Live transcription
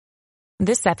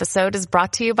This episode is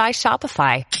brought to you by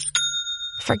Shopify.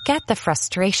 Forget the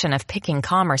frustration of picking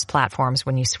commerce platforms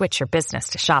when you switch your business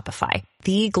to Shopify,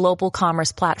 the global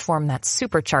commerce platform that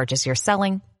supercharges your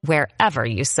selling wherever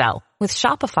you sell. With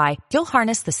Shopify, you'll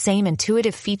harness the same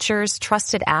intuitive features,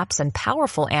 trusted apps, and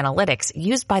powerful analytics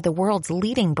used by the world's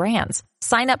leading brands.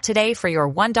 Sign up today for your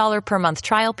 $1 per month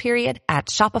trial period at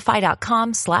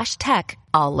shopify.com/tech,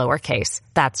 all lowercase.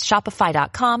 That's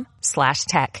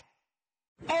shopify.com/tech.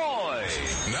 Oi!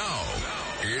 Now,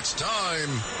 it's time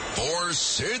for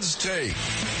Sid's Take.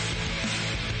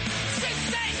 Sid's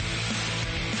Take!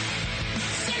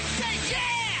 Sid's Take,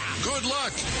 yeah! Good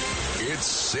luck. It's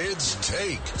Sid's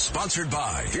Take, sponsored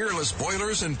by Fearless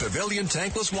Boilers and Pavilion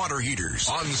Tankless Water Heaters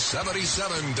on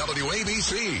 77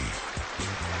 WABC.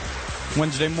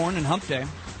 Wednesday morning, hump day.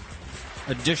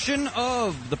 Edition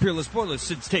of the Fearless Boilers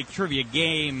Sid's Take trivia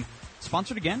game.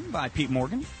 Sponsored again by Pete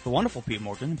Morgan, the wonderful Pete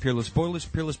Morgan, Peerless Boilers,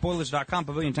 peerlessboilers.com,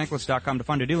 paviliontankless.com to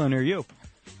find a dealer near you.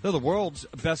 They're the world's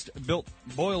best-built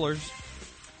boilers.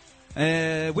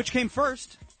 Which came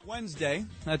first? Wednesday.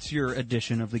 That's your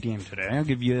edition of the game today. I'll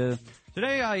give you...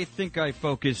 Today, I think I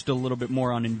focused a little bit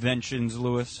more on inventions,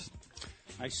 Lewis.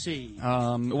 I see.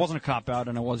 It wasn't a cop-out,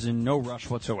 and I was in no rush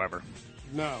whatsoever.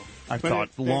 No. I thought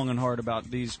long and hard about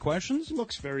these questions.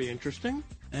 Looks very interesting.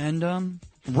 And,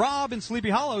 Rob in Sleepy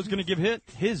Hollow is going to give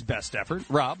his best effort.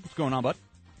 Rob, what's going on, bud?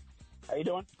 How you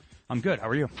doing? I'm good. How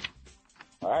are you?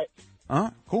 All right.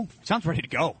 Cool. Sounds ready to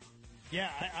go.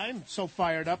 Yeah, I'm so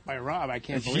fired up by Rob, I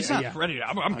can't believe it. He's not ready to.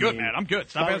 I'm good, man. I'm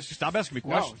good. Stop asking me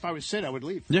questions. No, if I was Sid, I would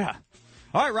leave. Yeah.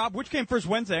 All right, Rob, which came first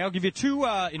Wednesday? I'll give you two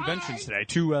inventions today,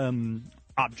 two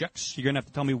objects. You're going to have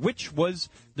to tell me which was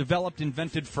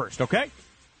invented first, okay?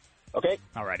 Okay.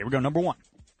 All right, here we go. Number one.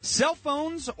 Cell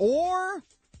phones or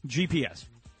GPS?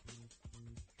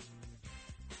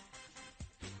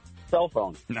 Cell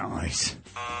phone. Nice.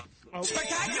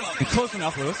 Spectacular. Close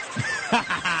enough, Lewis.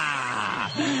 A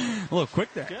little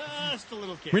quick there. Just a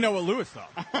little kid. We know what Lewis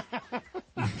thought.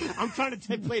 I'm trying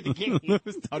to play the game.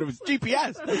 Lewis thought it was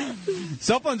GPS.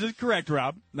 Cell phones is correct,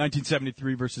 Rob.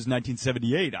 1973 versus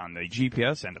 1978 on the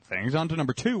GPS end of things. On to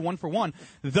number two, 1 for 1.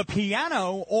 The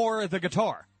piano or the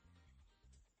guitar?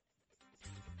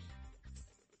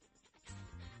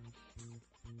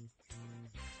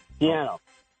 Piano.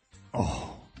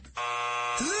 Oh.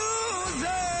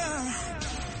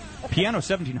 Piano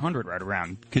 1700 right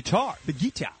around. Guitar, the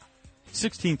guitar,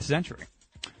 16th century.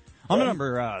 On to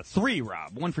number 3,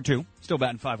 Rob. 1 for 2. Still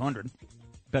batting 500.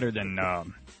 Better than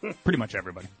pretty much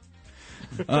everybody.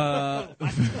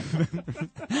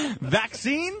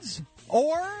 Vaccines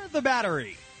or the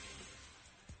battery?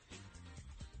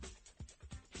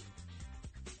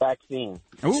 Vaccine.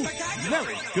 Ooh,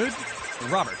 very good,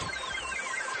 Robert.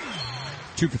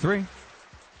 2 for 3.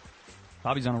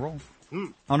 Bobby's on a roll.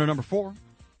 On to number 4.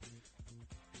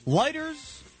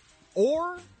 Lighters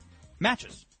or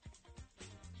matches?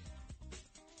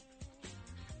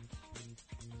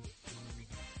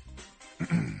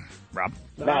 Rob?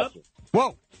 Matches.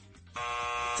 Whoa!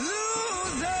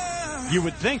 You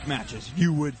would think matches.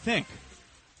 You would think.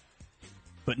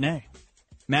 But nay.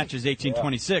 Matches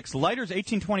 1826. Lighters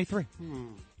 1823.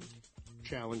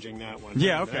 Challenging that one.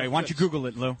 Yeah, okay. Why don't you Google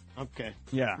it, Lou? Okay.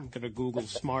 Yeah. I'm going to Google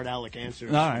smart aleck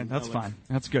answers. All right, that's fine.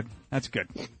 That's good. That's good.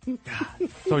 God,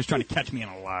 he's always trying to catch me in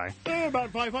a lie.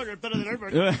 About 500, better than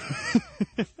everybody.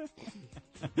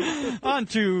 On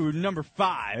to number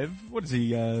 5. What is he,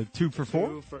 2 for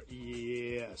 4?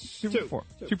 Yes. 2 for 4.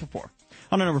 2 for 4.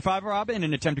 On to number 5, Rob, in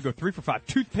an attempt to go 3 for 5.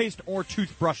 Toothpaste or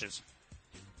toothbrushes?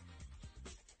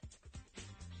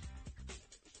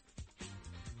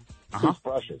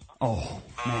 Toothbrushes. Oh,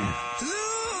 man.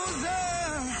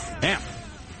 Damn.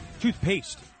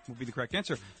 Toothpaste would be the correct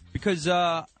answer. Because,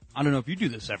 I don't know if you do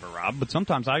this ever, Rob, but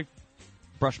sometimes I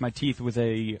brush my teeth with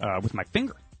my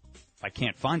finger. I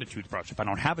can't find a toothbrush if I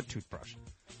don't have a toothbrush.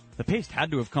 The paste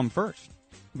had to have come first.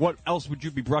 What else would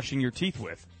you be brushing your teeth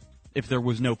with if there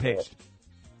was no paste?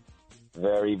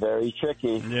 Very, very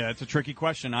tricky. Yeah, it's a tricky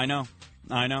question. I know.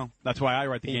 That's why I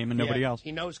write the game and nobody else.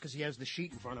 He knows because he has the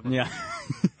sheet in front of him. Yeah.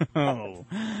 Oh.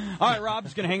 All right,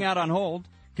 Rob's going to hang out on hold.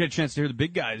 Get a chance to hear the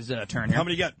big guy's turn here. How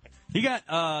many you got? He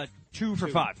got 2 for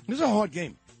 5. This is a hard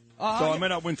game, so I may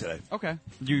not win today. Okay.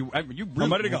 You really,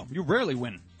 I'm ready to go. You rarely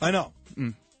win. I know,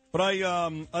 but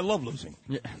I love losing.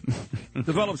 Yeah.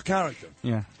 Develops character.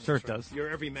 Yeah, sure it does. You're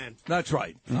every man. That's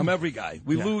right. I'm every guy.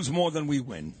 We lose more than we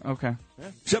win. Okay.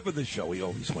 Except for this show, we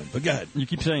always win. But go ahead. You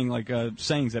keep saying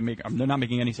sayings that they're not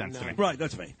making any sense to me. Right,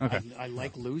 that's me. Okay. I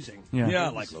like losing. Yeah, I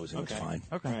like losing. Okay. It's fine.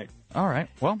 Okay. Right. All right.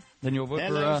 Well, then you'll vote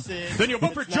Hello, for Sid. then you'll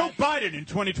vote for That's Joe not- Biden in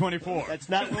 2024. That's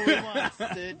not what we want,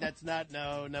 Sid. That's not.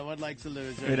 No one likes a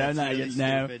loser. That's really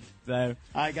stupid. No.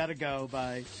 I gotta go.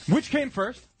 Bye. Which came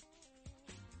first,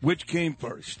 Which came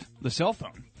first? the cell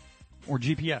phone or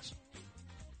GPS?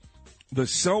 The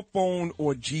cell phone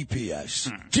or GPS?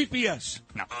 GPS.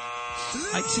 No.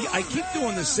 I keep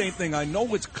doing the same thing. I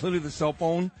know it's clearly the cell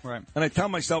phone. Right. And I tell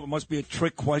myself it must be a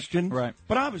trick question. Right.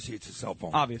 But obviously it's a cell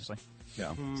phone. Obviously. Yeah.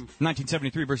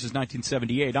 1973 versus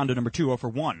 1978. On to number 2, 0 for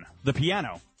 1. The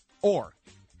piano or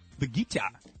the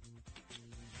guitar?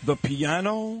 The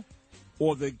piano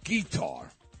or the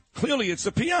guitar? Clearly it's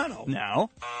the piano. No.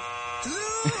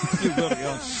 You really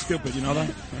are stupid, you know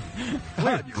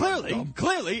that?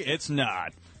 Clearly, it's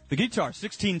not. The guitar,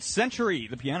 16th century.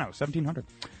 The piano, 1700.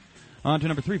 On to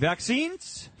number 3,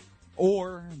 vaccines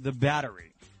or the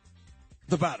battery?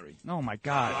 The battery. Oh, my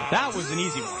God. That was an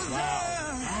easy one.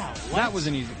 Wow. That was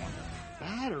an easy one.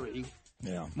 Battery.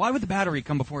 Yeah. Why would the battery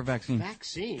come before vaccine?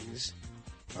 Vaccines.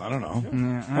 I don't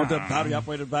know. Want the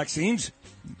battery-operated vaccines?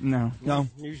 No. No.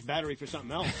 Use battery for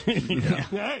something else.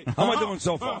 Hey, how am I doing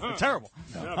so far? Terrible.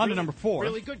 On to number 4.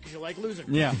 Really good because you like losing.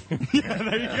 Yeah. Yeah,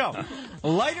 there you go.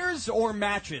 Lighters or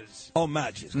matches? Oh,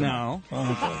 matches. Come No.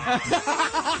 on.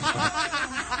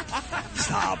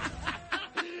 Stop.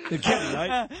 You're kidding,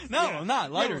 right? No, I'm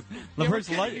not. Lighter. The first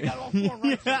lighter. You got all 4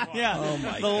 right so far. Yeah. Oh,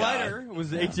 my the God. lighter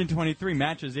was 1823.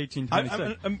 Matches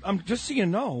 1826. I'm just so you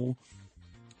know,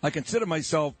 I consider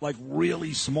myself like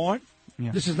really smart.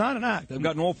 Yeah. This is not an act. I've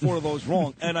gotten all 4 of those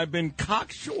wrong, and I've been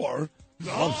cocksure.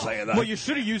 I'm saying that. Well, you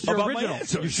should have used your About my original.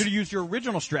 answers. You should have used your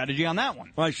original strategy on that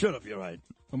one. I should have. You're right.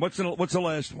 And what's the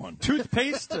last one?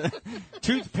 Toothpaste,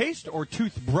 toothpaste or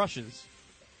toothbrushes?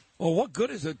 Well, what good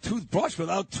is a toothbrush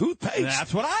without toothpaste?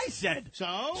 That's what I said.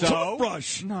 So?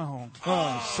 Toothbrush. No.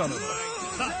 Oh, son of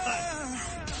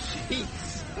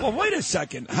a. Well, wait a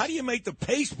second. How do you make the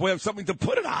paste? We have something to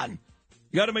put it on.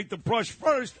 You got to make the brush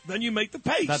first, then you make the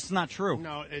paste. That's not true.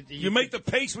 No, You make the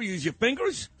paste where you use your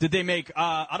fingers? Did they make?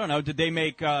 I don't know. Did they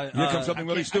make? Here comes something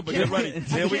really stupid. Get ready.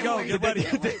 Here we go. Get ready.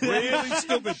 Really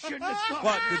stupid.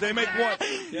 What? Did they make what?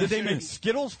 Did they make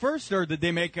Skittles first, or did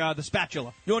they make the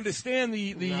spatula? You understand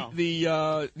the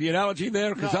analogy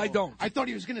there? Because No. I don't. I thought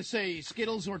he was going to say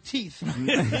Skittles or teeth.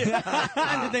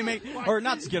 Did they make, or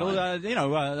not Skittles?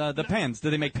 The pans.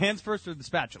 Did they make pans first or the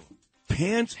spatula?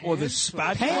 Pants or the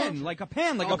spatula? Pan, like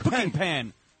a cooking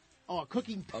pan. Oh, a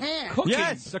cooking pan. Cooking.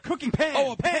 Yes, a cooking pan.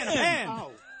 Oh, a pan. pan.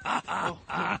 Oh,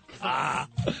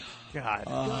 God.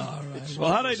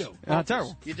 Well, how'd I do?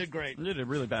 Terrible. you did great. You did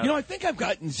really bad. You know, I think I've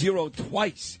gotten 0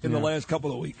 twice in the last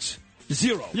couple of weeks.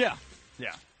 0. Yeah.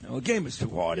 Yeah. No, the game is too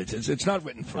hard. It's not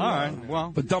written for All right.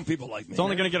 Well, but dumb people like me. it's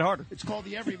only going to get harder. It's called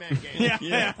the Everyman Game.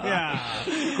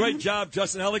 Yeah. Great job,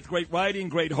 Justin Ellick. Great writing,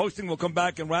 great hosting. We'll come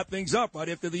back and wrap things up right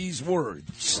after these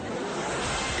words.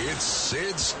 It's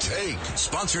Sid's Take,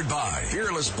 sponsored by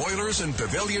Peerless Boilers and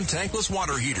Pavilion Tankless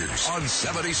Water Heaters on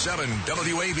 77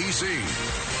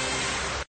 WABC.